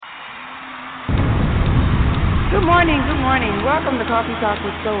Good morning, good morning. Welcome to Coffee Talk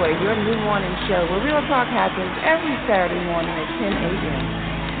with Soy, your new morning show where real talk happens every Saturday morning at 10 a.m.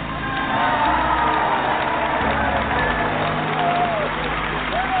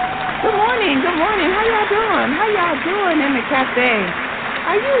 Good morning, good morning. How y'all doing? How y'all doing in the cafe?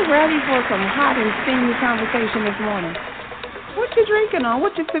 Are you ready for some hot and steamy conversation this morning? What you drinking on?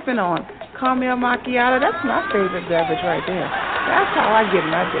 What you sipping on? Caramel macchiato? That's my favorite beverage right there. That's how I get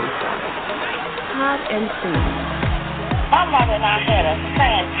my day started. Hot and steamy. My mother and I had a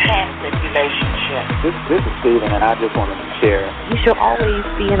fantastic relationship. This is Steven, and I just wanted to share. You should always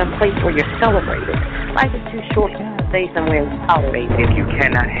be in a place where you're celebrated. Life is too short to stay somewhere and tolerate. If you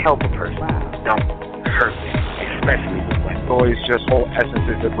cannot help a person, don't hurt them, especially with women. Soy's just whole essence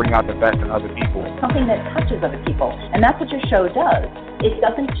is to bring out the best in other people. Something that touches other people, and that's what your show does. It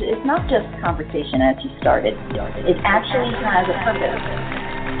doesn't. It's not just conversation as you started. It actually has a purpose.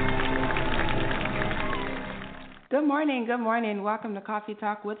 Good morning, good morning. Welcome to Coffee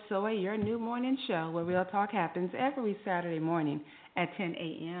Talk with Soy, your new morning show where real talk happens every Saturday morning at 10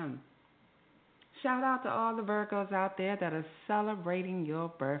 a.m. Shout out to all the Virgos out there that are celebrating your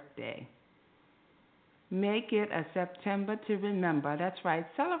birthday. Make it a September to remember. That's right,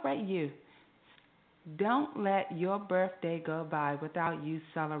 celebrate you. Don't let your birthday go by without you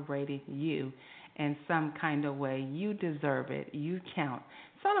celebrating you in some kind of way. You deserve it. You count.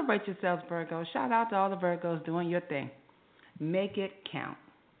 Celebrate yourselves, Virgos. Shout out to all the Virgos doing your thing. Make it count.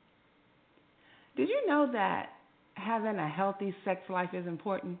 Did you know that having a healthy sex life is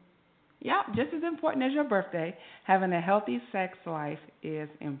important? Yep, just as important as your birthday. Having a healthy sex life is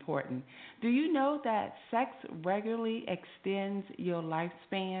important. Do you know that sex regularly extends your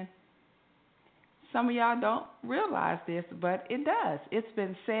lifespan? Some of y'all don't realize this, but it does. It's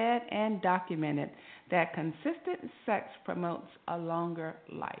been said and documented that consistent sex promotes a longer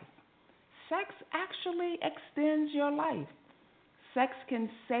life. Sex actually extends your life. Sex can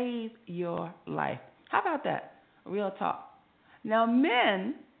save your life. How about that? Real talk. Now,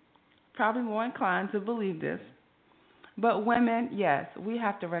 men probably more inclined to believe this, but women, yes, we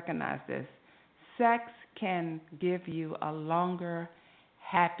have to recognize this. Sex can give you a longer,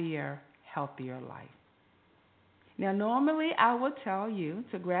 happier, healthier life. Now, normally I would tell you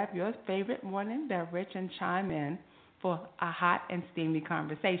to grab your favorite morning beverage and chime in for a hot and steamy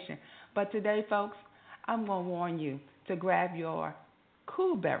conversation. But today, folks, I'm going to warn you to grab your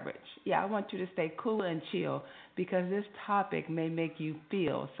cool beverage. Yeah, I want you to stay cool and chill because this topic may make you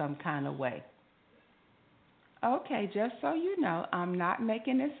feel some kind of way. Okay, just so you know, I'm not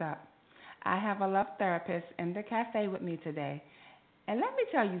making this up. I have a love therapist in the cafe with me today. And let me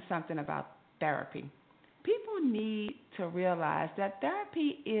tell you something about therapy. People need to realize that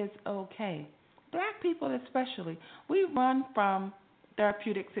therapy is okay. Black people especially, we run from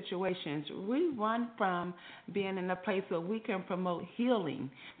therapeutic situations. We run from being in a place where we can promote healing.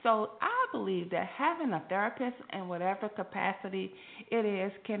 So I believe that having a therapist in whatever capacity it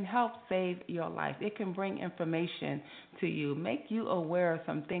is can help save your life. It can bring information to you, make you aware of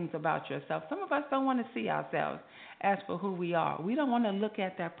some things about yourself. Some of us don't want to see ourselves as for who we are. We don't want to look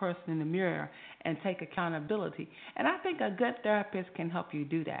at that person in the mirror and take accountability. And I think a good therapist can help you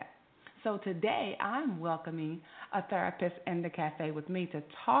do that. So today I'm welcoming a therapist in the cafe with me to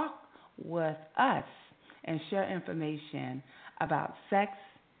talk with us and share information about sex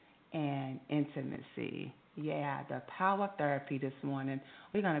and intimacy. Yeah, the power of therapy this morning.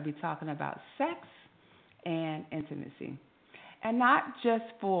 We're going to be talking about sex and intimacy. And not just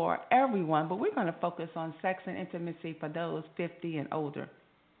for everyone, but we're going to focus on sex and intimacy for those 50 and older.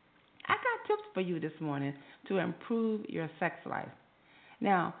 I got tips for you this morning to improve your sex life.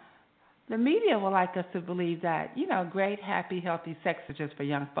 Now, the media would like us to believe that, great, happy, healthy sex is just for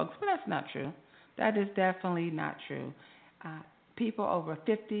young folks, but that's not true. That is definitely not true. People over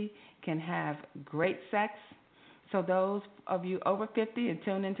 50 can have great sex. So those of you over 50 and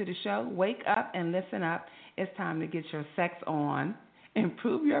tune into the show, wake up and listen up. It's time to get your sex on,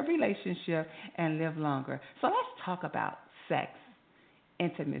 improve your relationship, and live longer. So let's talk about sex,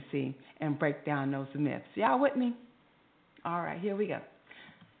 intimacy, and break down those myths. Y'all with me? All right, here we go.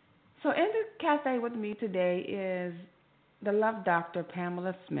 So in the cafe with me today is the love doctor,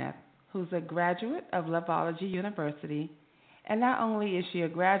 Pamela Smith, who's a graduate of Loveology University. And not only is she a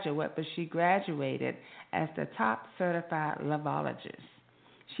graduate, but she graduated as the top certified loveologist.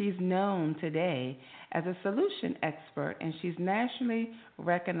 She's known today as a solution expert, and she's nationally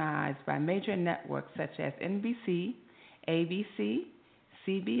recognized by major networks such as NBC, ABC,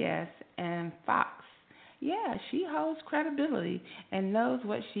 CBS, and Fox. Yeah, she holds credibility and knows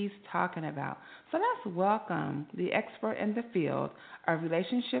what she's talking about. So let's welcome the expert in the field, a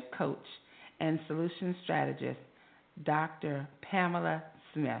relationship coach and solution strategist, Dr. Pamela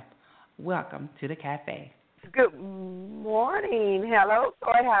Smith. Welcome to the cafe. Good morning. Hello,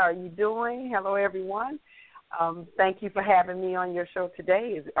 Soy. How are you doing? Hello, everyone. Thank you for having me on your show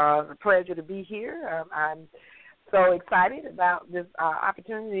today. It's a pleasure to be here. I'm so excited about this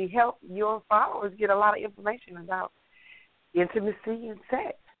opportunity to help your followers get a lot of information about intimacy and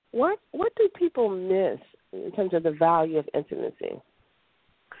sex. What do people miss in terms of the value of intimacy?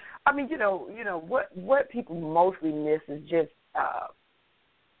 I mean, what people mostly miss is just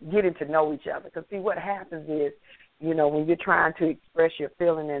getting to know each other. Because, see, what happens is, when you're trying to express your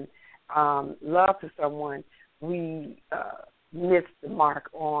feeling and love to someone, we miss the mark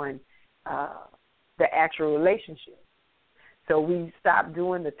on the actual relationship. So we stop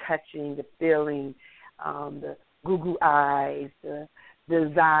doing the touching, the feeling, the goo-goo eyes, the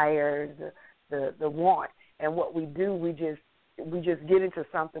desires, the want. And what we do, we just get into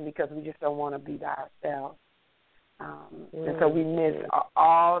something because we just don't want to be by ourselves. And so we miss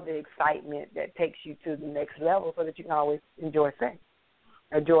all the excitement that takes you to the next level so that you can always enjoy sex,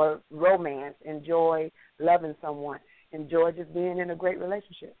 enjoy romance, enjoy loving someone, enjoy just being in a great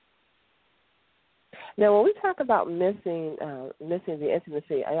relationship. Now, when we talk about missing the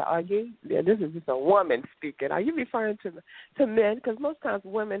intimacy, are you? This is just a woman speaking. Are you referring to men? Because most times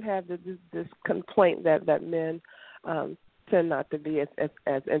women have this complaint that men tend not to be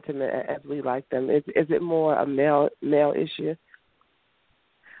as intimate as we like them. Is it more a male issue?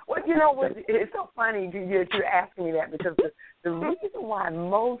 Well, it's so funny you're asking me that, because the reason why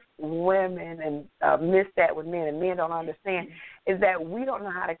most women miss that with men and men don't understand is that we don't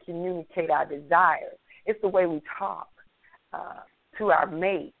know how to communicate our desires. It's the way we talk to our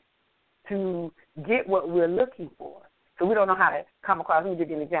mate to get what we're looking for. So we don't know how to come across. Let me give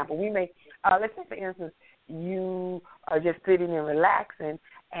you an example. We may, let's say, for instance, you are just sitting and relaxing,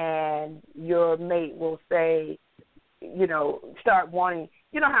 and your mate will say, start wanting.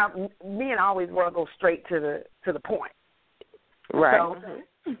 You know how men always want to go straight to the point, right? So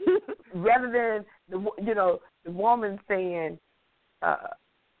rather than the woman saying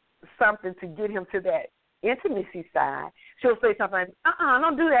something to get him to that intimacy side, she'll say something like,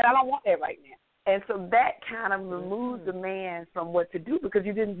 don't do that. I don't want that right now. And so that kind of removes the man from what to do, because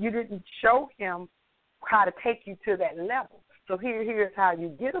you didn't show him how to take you to that level. So here's how you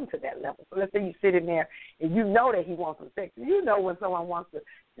get him to that level. So let's say you're sitting there and you know that he wants some sex. You know when someone wants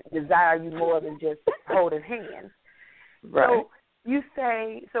to desire you more than just holding hands. Right. So you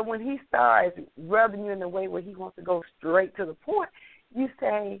say, so when he starts rubbing you in the way where he wants to go straight to the point, you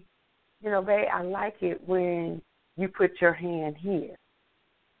say, babe, I like it when you put your hand here.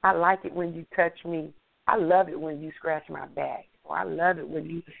 I like it when you touch me. I love it when you scratch my back. Or I love it when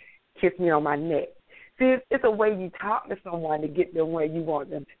you kiss me on my neck. See, it's a way you talk to someone to get them where you want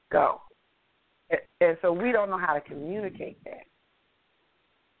them to go. And so we don't know how to communicate that.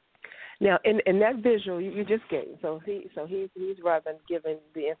 Now, in that visual you just gave, so he's rubbing, giving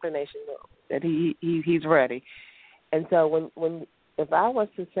the inclination that he's ready. And so when if I was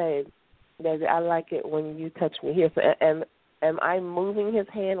to say that I like it when you touch me here, so am I moving his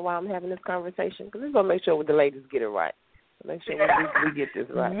hand while I'm having this conversation? Because we're going to make sure the ladies get it right. Make sure we get this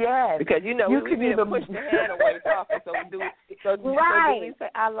right. Yes. Because, we can even push the hand away talking. So do we say,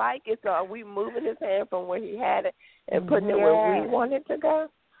 I like it? So are we moving his hand from where he had it and putting it where we want it to go?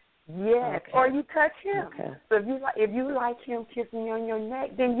 Yes. Okay. Or you touch him. Okay. So if you like him kissing you on your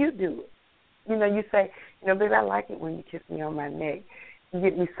neck, then you do it. You say, baby, I like it when you kiss me on my neck. You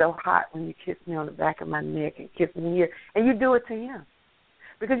get me so hot when you kiss me on the back of my neck and kiss me here. And you do it to him.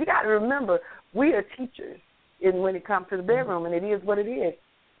 Because you got to remember, we are teachers when it comes to the bedroom, and it is what it is.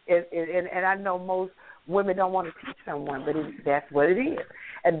 And I know most women don't want to teach someone, but that's what it is.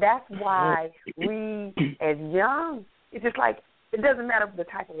 And that's why we, as young, it's just like, it doesn't matter the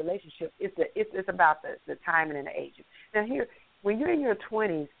type of relationship. It's about the timing and the age. Now here, when you're in your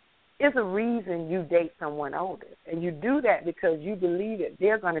 20s, it's a reason you date someone older. And you do that because you believe that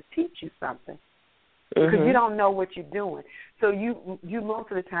they're going to teach you something. Because you don't know what you're doing. So you most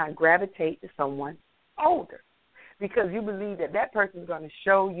of the time gravitate to someone older, because you believe that person is going to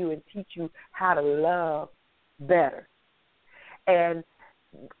show you and teach you how to love better. And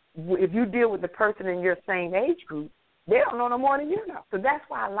if you deal with the person in your same age group, they don't know no more than you know. So that's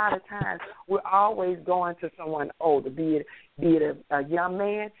why a lot of times we're always going to someone older, be it a young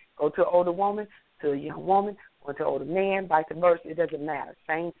man, go to an older woman, to a young woman, or to an older man, vice versa. It doesn't matter.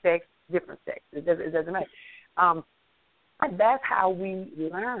 Same sex, different sex. It doesn't matter. And that's how we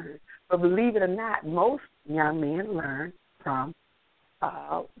learn. But believe it or not, most young men learn from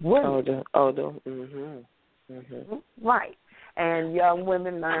women. Older. Right. and young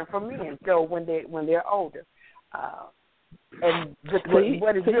women learn from men. So when they're older, and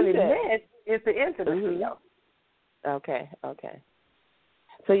what is really meant is the intimacy. Mm-hmm. Okay.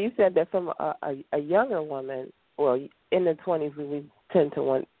 So you said that from a younger woman, well, in the 20s, we tend to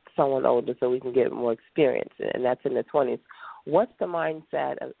want someone older so we can get more experience, and that's in the 20s. What's the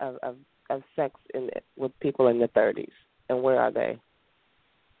mindset of sex with people in the 30s, and where are they?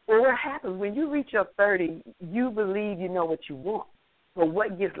 Well, what happens when you reach your 30, you believe you know what you want. But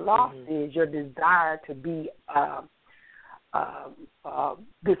what gets lost is your desire to be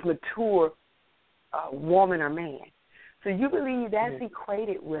this mature woman or man. So you believe that's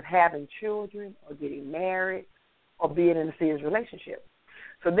equated with having children or getting married or being in a serious relationship.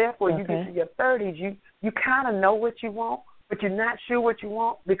 So therefore, you get to your 30s, you kind of know what you want, but you're not sure what you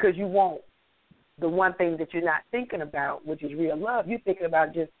want because you want the one thing that you're not thinking about, which is real love. You're thinking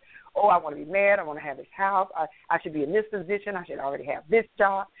about just, I want to be married, I want to have this house, I should be in this position, I should already have this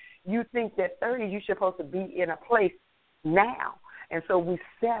job. You think that 30, you're supposed to be in a place now. And so we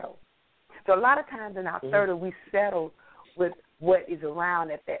settle. So a lot of times in our 30s, we settle with what is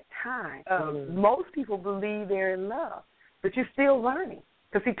around at that time. Most people believe they're in love, but you're still learning.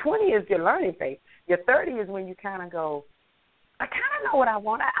 Because, see, 20 is your learning phase. Your 30 is when you kind of go, I kind of know what I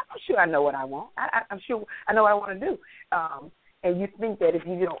want. I'm sure I know what I want. I'm sure I know what I want to do. And you think that if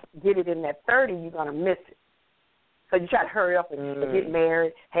you don't get it in that 30, you're going to miss it. So you try to hurry up and get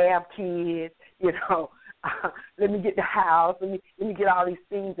married, have kids, let me get the house, let me get all these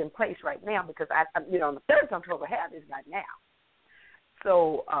things in place right now because I'm in the 30s, I'm supposed to have this right now.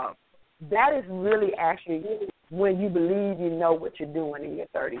 So that is really actually when you believe you know what you're doing in your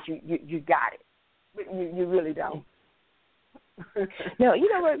 30s. You got it. But you really don't. No, you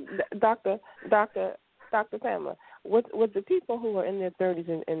know what, Dr. Pamela, with the people who are in their 30s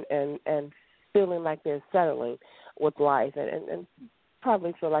and feeling like they're settling with life and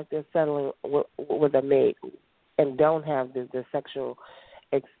probably feel like they're settling with a mate and don't have the sexual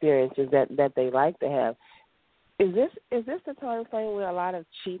experiences that they like to have, is this the time frame where a lot of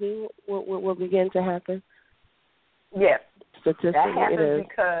cheating will begin to happen? Yes. Statistically, that happens it is.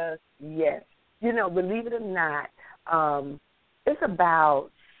 Because, yes, believe it or not, it's about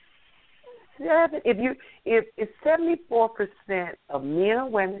if it's 74% of men or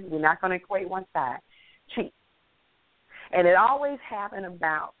women, we're not going to equate one side, cheat. And it always happened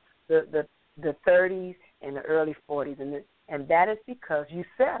about the 30s and the early 40s, and that is because you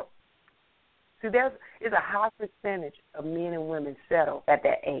settle. See, there's a high percentage of men and women settle at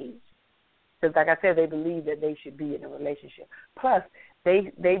that age. Because, like I said, they believe that they should be in a relationship. Plus,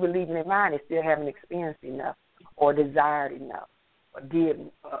 they believe in their mind they still haven't experienced enough or desired enough or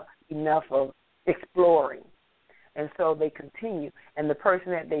did enough of exploring. And so they continue. And the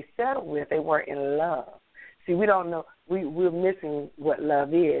person that they settle with, they weren't in love. See, we don't know. We're missing what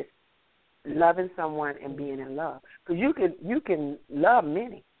love is, loving someone and being in love. Because you can love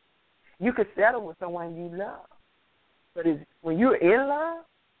many. You could settle with someone you love. But when you're in love,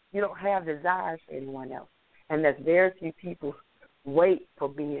 you don't have desires for anyone else. And there's very few people wait for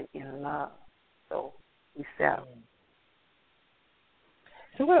being in love. So we settle.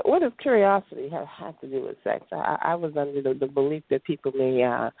 So what does curiosity have to do with sex? I was under the belief that people may,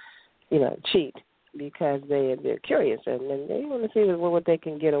 cheat because they're curious and they want to see what they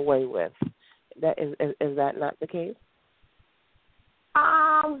can get away with. That is that not the case?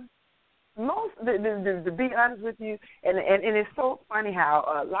 To be honest with you, and it's so funny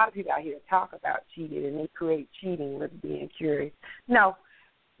how a lot of people out here talk about cheating and they create cheating with being curious. No,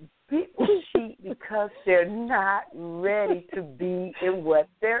 people cheat because they're not ready to be in what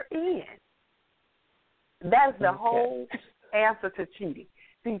they're in. That's the whole answer to cheating.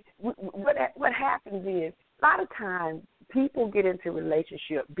 See, what happens is a lot of times people get into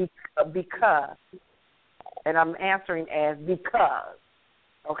relationship because, and I'm answering as because.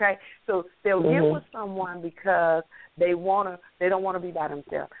 Okay, so they'll get with someone because they don't want to be by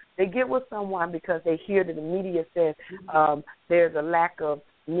themselves. They get with someone because they hear that the media says there's a lack of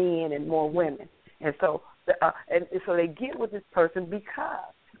men and more women, and so they get with this person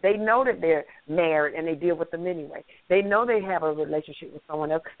because they know that they're married and they deal with them anyway. They know they have a relationship with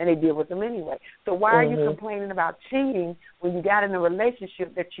someone else and they deal with them anyway. So why are you complaining about cheating when you got in a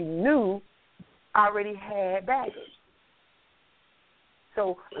relationship that you knew already had baggage?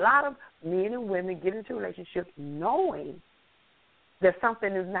 So a lot of men and women get into relationships knowing that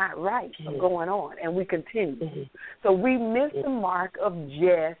something is not right or going on, and we continue. So we miss the mark of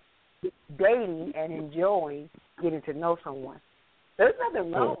just dating and enjoying getting to know someone. There's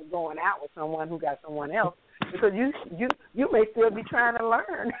nothing wrong with going out with someone who got someone else because you may still be trying to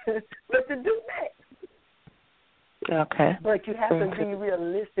learn what to do next. Okay. But you have to be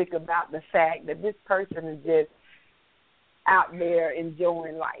realistic about the fact that this person is just out there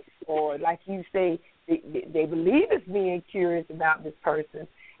enjoying life. Or like you say, they believe it's being curious about this person,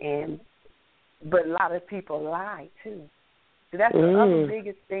 but a lot of people lie too. So that's the other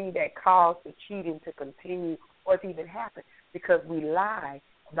biggest thing that caused the cheating to continue or to even happen, because we lie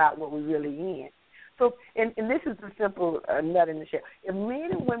about what we're really in. So, and this is a simple nut in the shell. If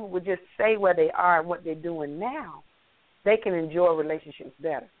men and women would just say where they are and what they're doing now, they can enjoy relationships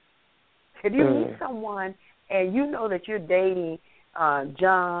better. If you meet someone and you know that you're dating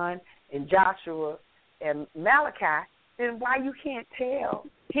John and Joshua and Malachi, then why you can't tell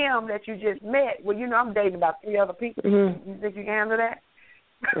him that you just met? Well, you know, I'm dating about 3 other people. You think you can handle that?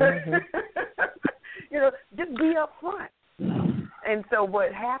 You know, just be up front. And so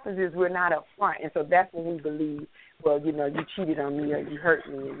what happens is we're not up front, and so that's when we believe, well, you know, you cheated on me or you hurt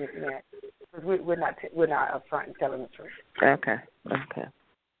me and this and that. Because we're not up front and telling the truth. Okay.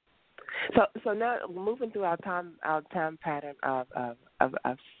 So now moving through our time pattern of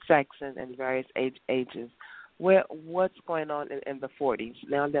sex and various ages, what's going on in the 40s?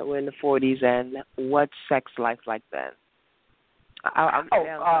 Now that we're in the 40s, and what's sex life like then? I'm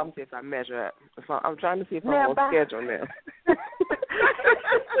trying to see if I measure it. So I'm trying to see if I'm on schedule now.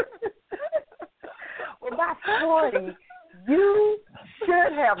 Well, by 40, you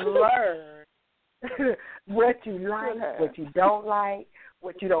should have learned what you like, what you don't like,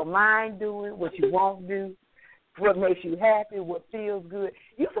 what you don't mind doing, what you won't do, what makes you happy, what feels good.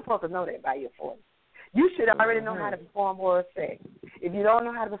 You're supposed to know that by your 40. You should already know how to perform oral sex. If you don't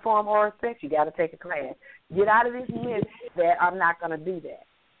know how to perform oral sex, you got to take a class. Get out of this myth that I'm not going to do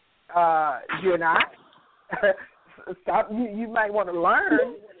that. You're not. Stop. You might want to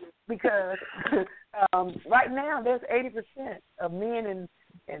learn, because right now there's 80% of men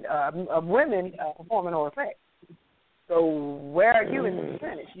and of women performing oral sex. So where are you in the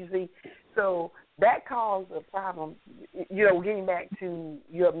percentage? You see, so that caused a problem. You know, getting back to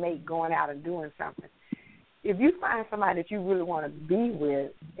your mate going out and doing something. If you find somebody that you really want to be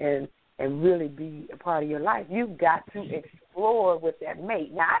with and really be a part of your life, you've got to explore with that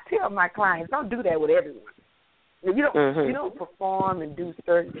mate. Now, I tell my clients, don't do that with everyone. You don't perform and do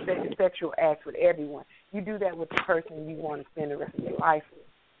certain sexual acts with everyone. You do that with the person you want to spend the rest of your life with.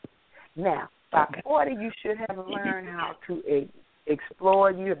 Now, by 40, you should have learned how to explore.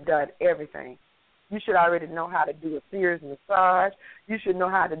 You have done everything. You should already know how to do a serious massage. You should know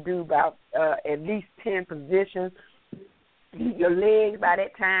how to do about at least 10 positions. Your legs by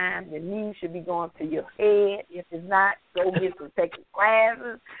that time, your knees should be going to your head. If it's not, go get some taking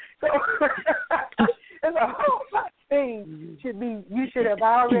classes. So there's a whole lot of things you should be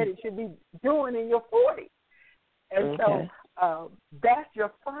doing in your 40s. And so that's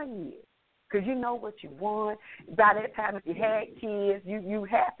your fun year. Because you know what you want. By that time, if you had kids, you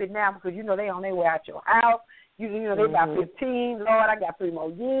happy now because you know they on their way out your house. You know they about 15. Lord, I got 3 more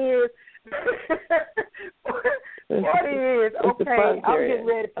years. 40 years. Okay, I'm getting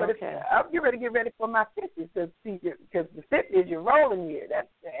ready for I'm getting ready to get ready for my 50s because the 50 is your rolling year. That's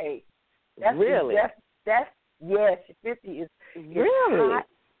the age. That's really? That's yes. 50 is really hot,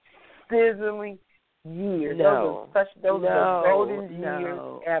 sizzling years. No. Those are the golden years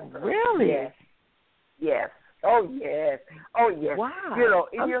ever. Really? Yes. Oh, yes. Wow. You know,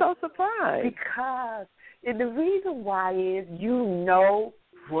 I'm so surprised. Because the reason why is you know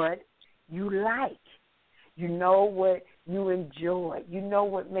what you like. You know what you enjoy. You know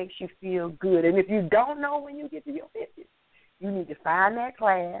what makes you feel good. And if you don't know when you get to your 50s, you need to find that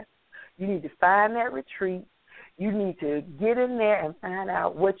class. You need to find that retreat. You need to get in there and find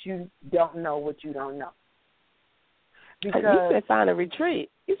out what you don't know, what you don't know. Because you said find a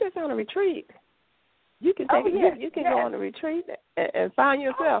retreat. You said find a retreat. You can take you can go on a retreat and find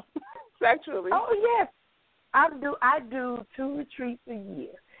yourself sexually. Oh yes, I do 2 retreats a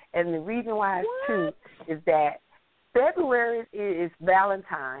year, and the reason why it's 2 is that February is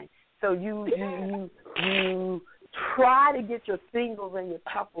Valentine's, so you try to get your singles and your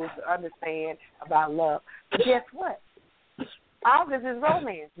couples to understand about love. But guess what? August is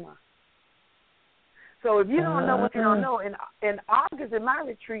romance month. So if you don't know what you don't know, in August in my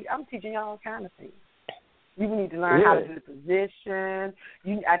retreat, I'm teaching you all kinds of things. You need to learn how to do the position.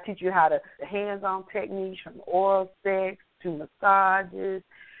 I teach you how to the hands-on techniques from oral sex to massages.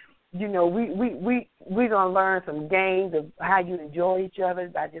 You know, we're gonna learn some games of how you enjoy each other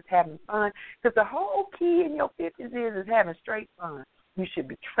by just having fun. Because the whole key in your 50s is having straight fun. You should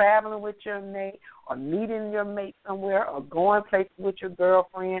be traveling with your mate, or meeting your mate somewhere, or going places with your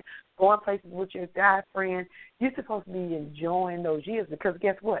girlfriend, going places with your guy friend. You're supposed to be enjoying those years because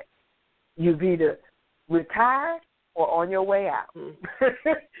guess what? You've either retired or on your way out.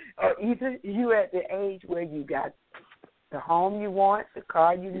 Or either you at the age where you got the home you want, the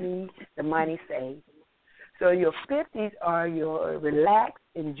car you need, the money saved. So your 50s are your relaxed,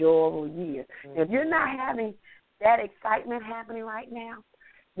 enjoyable years. If you're not having that excitement happening right now,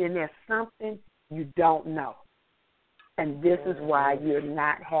 then there's something you don't know. And this is why you're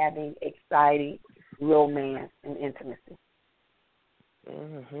not having exciting romance and intimacy.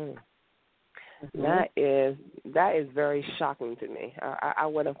 That is very shocking to me. I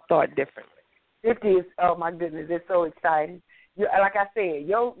would have thought differently. 50 is, oh my goodness, it's so exciting. Like I said,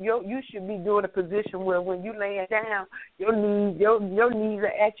 you should be doing a position where when you laying down, your knees are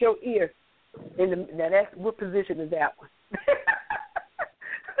at your ears. Now that's what position is that one?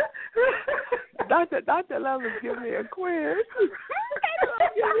 Dr. Love is giving me a quiz.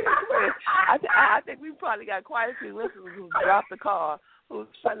 I think we probably got quite a few listeners who dropped the call, who's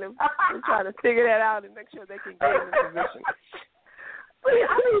trying to figure that out and make sure they can get in the position.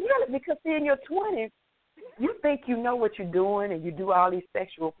 Really, because in your 20s, you think you know what you're doing and you do all these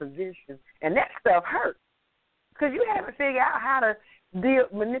sexual positions, and that stuff hurts because you haven't figured out how to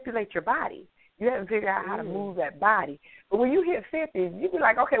manipulate your body. You haven't figured out how to move that body. But when you hit 50, you be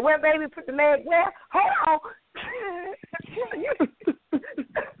like, okay, where, baby, put the leg where? Hold on.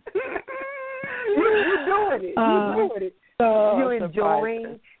 You're doing it. You're doing it. You're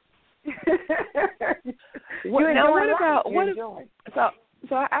enjoying.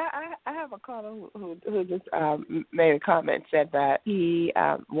 So I have a caller who just made a comment, said that he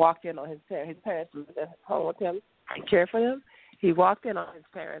walked in on his parents. His parents lived at home with him and cared for them. He walked in on his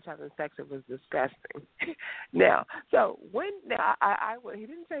parents having sex. It was disgusting. Now, I would, he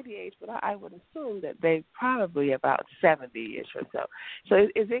didn't say the age, but I would assume that they probably about 70-ish or so. So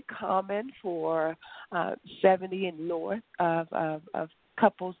is it common for 70 and north of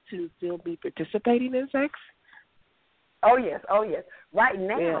couples to still be participating in sex? Oh yes. Right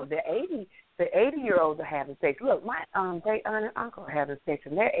now, the 80-year-olds are having sex. Look, my great aunt and uncle are having sex,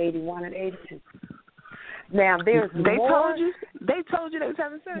 and they're 81 and 82. Now there's They more. They told you they was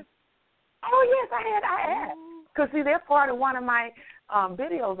having sex. Oh yes, I had. Because see, they're part of one of my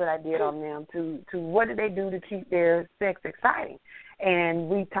videos that I did on them to what do they do to keep their sex exciting, and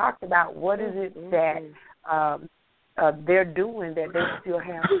we talked about what is it that they're doing that they still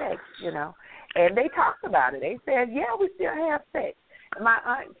have sex, you know. And they talked about it. They said, yeah, we still have sex. And my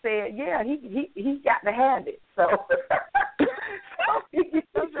aunt said, yeah, he got to have it. So, he's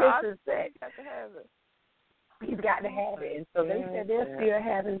got to have it. He's got to have it. And so they said they're still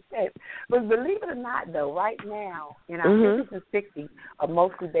having sex. But believe it or not, though, right now, in our 50s and 60s are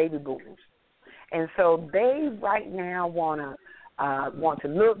mostly baby boomers. And so they right now want to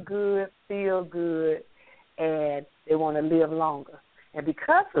look good, feel good, and they want to live longer. And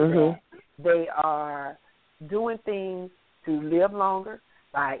because of that, they are doing things to live longer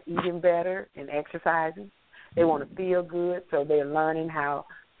by eating better and exercising. They want to feel good, so they're learning how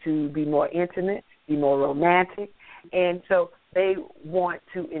to be more intimate, be more romantic. And so they want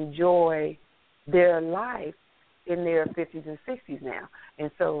to enjoy their life in their 50s and 60s now. And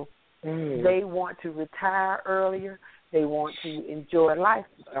so they want to retire earlier. They want to enjoy life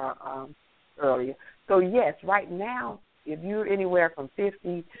earlier. So, yes, right now, if you're anywhere from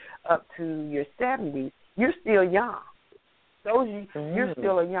 50 up to your 70s, you're still young. You're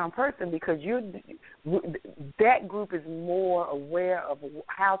still a young person because that group is more aware of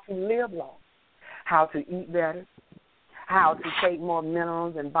how to live long, how to eat better, how to take more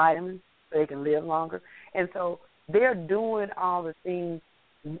minerals and vitamins so they can live longer. And so they're doing all the things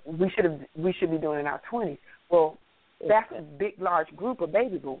we should be doing in our 20s. Well, that's a big, large group of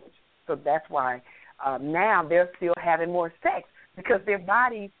baby boomers. So that's why now they're still having more sex because their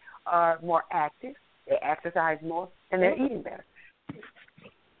bodies are more active, they exercise more, and they're eating better.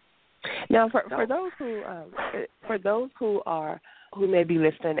 Now, for those who may be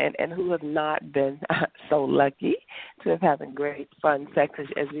listening and who have not been so lucky to have having great fun sex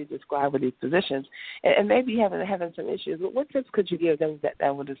as you described with these positions, and maybe having some issues, what tips could you give them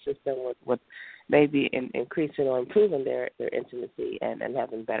that would assist them with maybe increasing or improving their intimacy and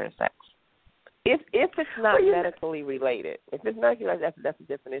having better sex? If it's not medically related, if it's medically related, that's a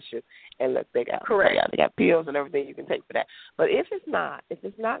different issue. And look, they got pills and everything you can take for that. But if it's not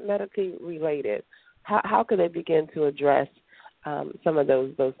medically related, how could they begin to address some of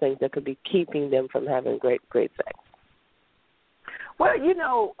those things that could be keeping them from having great sex? Well,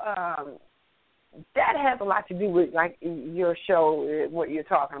 that has a lot to do with like your show. What you're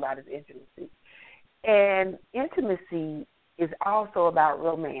talking about is intimacy, and intimacy is also about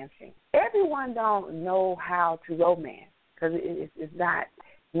romancing. Everyone don't know how to romance because it's not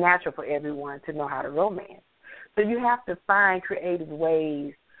natural for everyone to know how to romance. So you have to find creative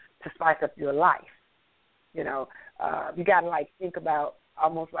ways to spice up your life. You know, you got to, like, think about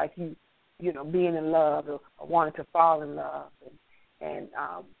almost like you know, being in love or wanting to fall in love and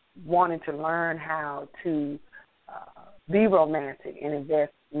wanting to learn how to be romantic and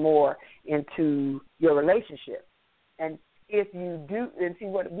invest more into your relationship. And if you do, and see,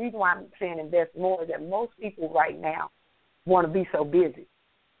 what the reason why I'm saying invest more is that most people right now want to be so busy.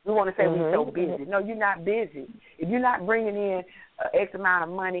 We want to say we're so busy. No, you're not busy. If you're not bringing in X amount of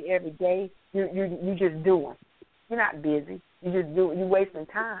money every day, you just doing. You're not busy. You just do. You're wasting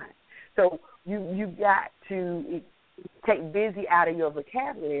time. So you got to take busy out of your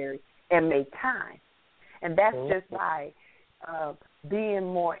vocabulary and make time. And that's just by being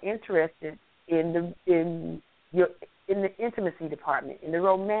more interested in the intimacy department, in the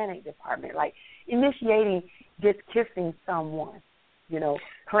romantic department, like initiating just kissing someone, you know,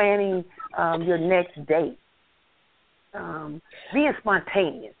 planning your next date, being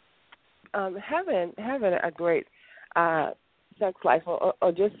spontaneous. Having a great sex life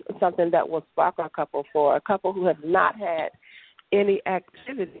or just something that will spark a couple for a couple who have not had any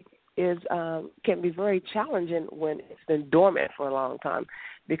activity is can be very challenging when it's been dormant for a long time,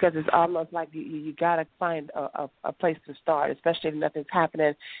 because it's almost like you got to find a place to start, especially if nothing's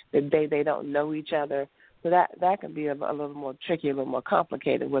happening, they don't know each other. So that can be a little more tricky, a little more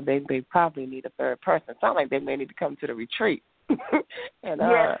complicated, where they probably need a third person. It sounds like they may need to come to the retreat. And,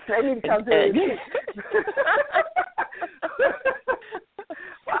 yes, they need to come to the retreat.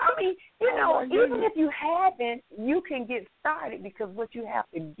 Well, I mean, you know, even if you haven't, you can get started, because what you have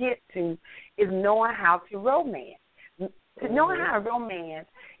to get to is knowing how to romance. Knowing how to romance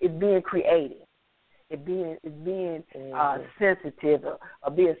is being creative. It's being sensitive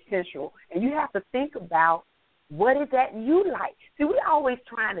or being sensual. And you have to think about what is that you like. See, we're always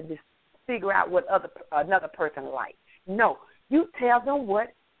trying to just figure out what another person likes. No, you tell them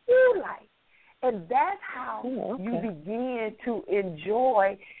what you like. And that's how you begin to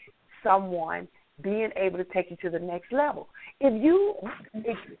enjoy someone being able to take you to the next level. If you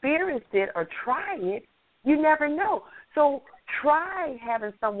experience it or try it, you never know. So try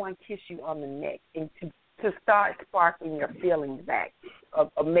having someone kiss you on the neck and to start sparking your feelings back of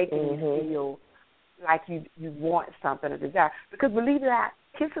making you feel like you want something or desire. Because believe it or not,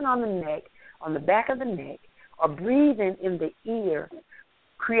 kissing on the neck, on the back of the neck, or breathing in the ear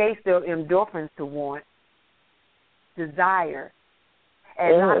creates the endorphins to want, desire.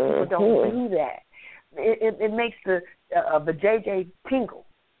 And a lot of people don't do that. It makes the JJ tingle.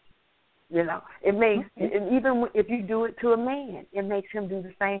 You know, it makes, and even if you do it to a man, it makes him do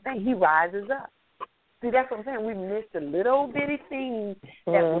the same thing. He rises up. See, that's what I'm saying. We missed a little bitty thing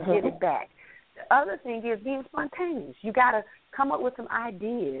that will get it back. The other thing is being spontaneous. You got to come up with some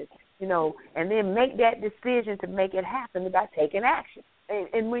ideas, you know, and then make that decision to make it happen by taking action.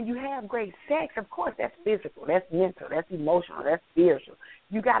 And when you have great sex, of course, that's physical, that's mental, that's emotional, that's spiritual.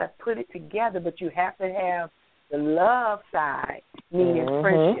 You got to put it together, but you have to have the love side, meaning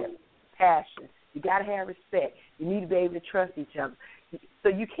friendship, passion. You got to have respect. You need to be able to trust each other. So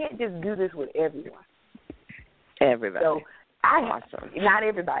you can't just do this with everyone. Everybody. So not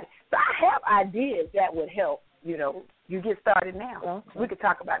everybody. So I have ideas that would help, you know. You get started now. We could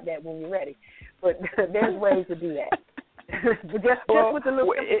talk about that when you're ready. But there's ways to do that. just with the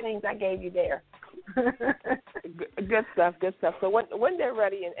little things I gave you there. Good stuff. So when they're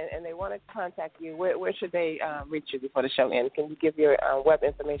ready and they want to contact you, where should they reach you before the show ends? Can you give your web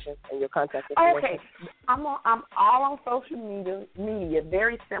information and your contact information? Okay, I'm all on social media.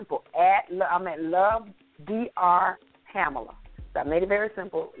 Very simple. I'm at Love Dr. Pamela. So I made it very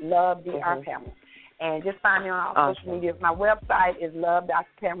simple. Love Dr. Pamela, and just find me on all social media. My website is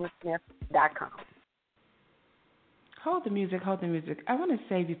lovedrpamelaSmith.com. Hold the music. I want to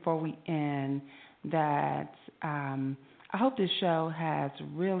say before we end that I hope this show has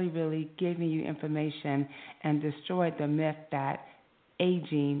really, really given you information and destroyed the myth that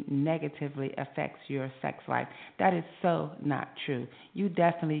aging negatively affects your sex life. That is so not true. You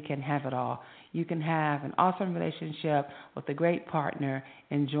definitely can have it all. You can have an awesome relationship with a great partner,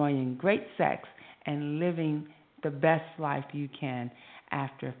 enjoying great sex, and living the best life you can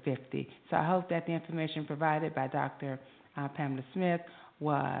after 50. So I hope that the information provided by Dr. Pamela Smith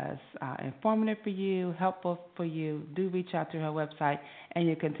was informative for you, helpful for you. Do reach out to her website, and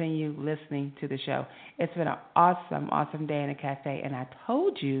you continue listening to the show. It's been an awesome day in a cafe, and I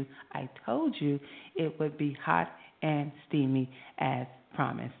told you it would be hot and steamy as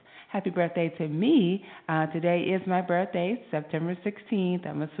promised. Happy birthday to me. Today is my birthday, September 16th.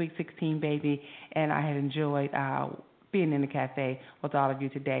 I'm a sweet 16 baby, and I have enjoyed being in the cafe with all of you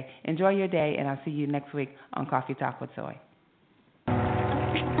today. Enjoy your day, and I'll see you next week on Coffee Talk with Soy.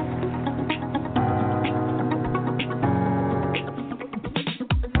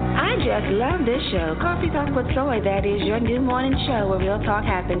 I just love this show, Coffee Talk with Soy. That is your new morning show where real talk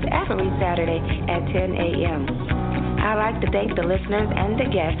happens every Saturday at 10 a.m. I'd like to thank the listeners and the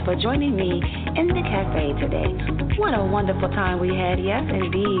guests for joining me in the cafe today. What a wonderful time we had. Yes,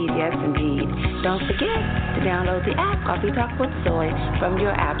 indeed. Yes, indeed. Don't forget to download the app Coffee Talk with Soy from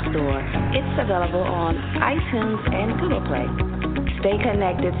your app store. It's available on iTunes and Google Play. Stay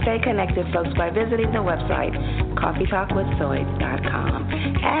connected, folks, by visiting the website, coffeetalkwithsoy.com,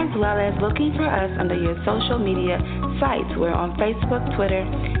 as well as looking for us under your social media sites. We're on Facebook, Twitter,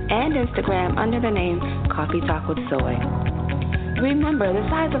 and Instagram under the name Coffee Talk with Soy. Remember, the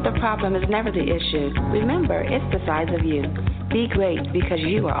size of the problem is never the issue. Remember, it's the size of you. Be great because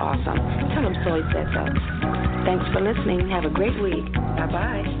you are awesome. Tell them Soy said so. Thanks for listening. Have a great week.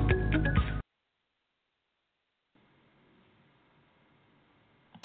 Bye-bye.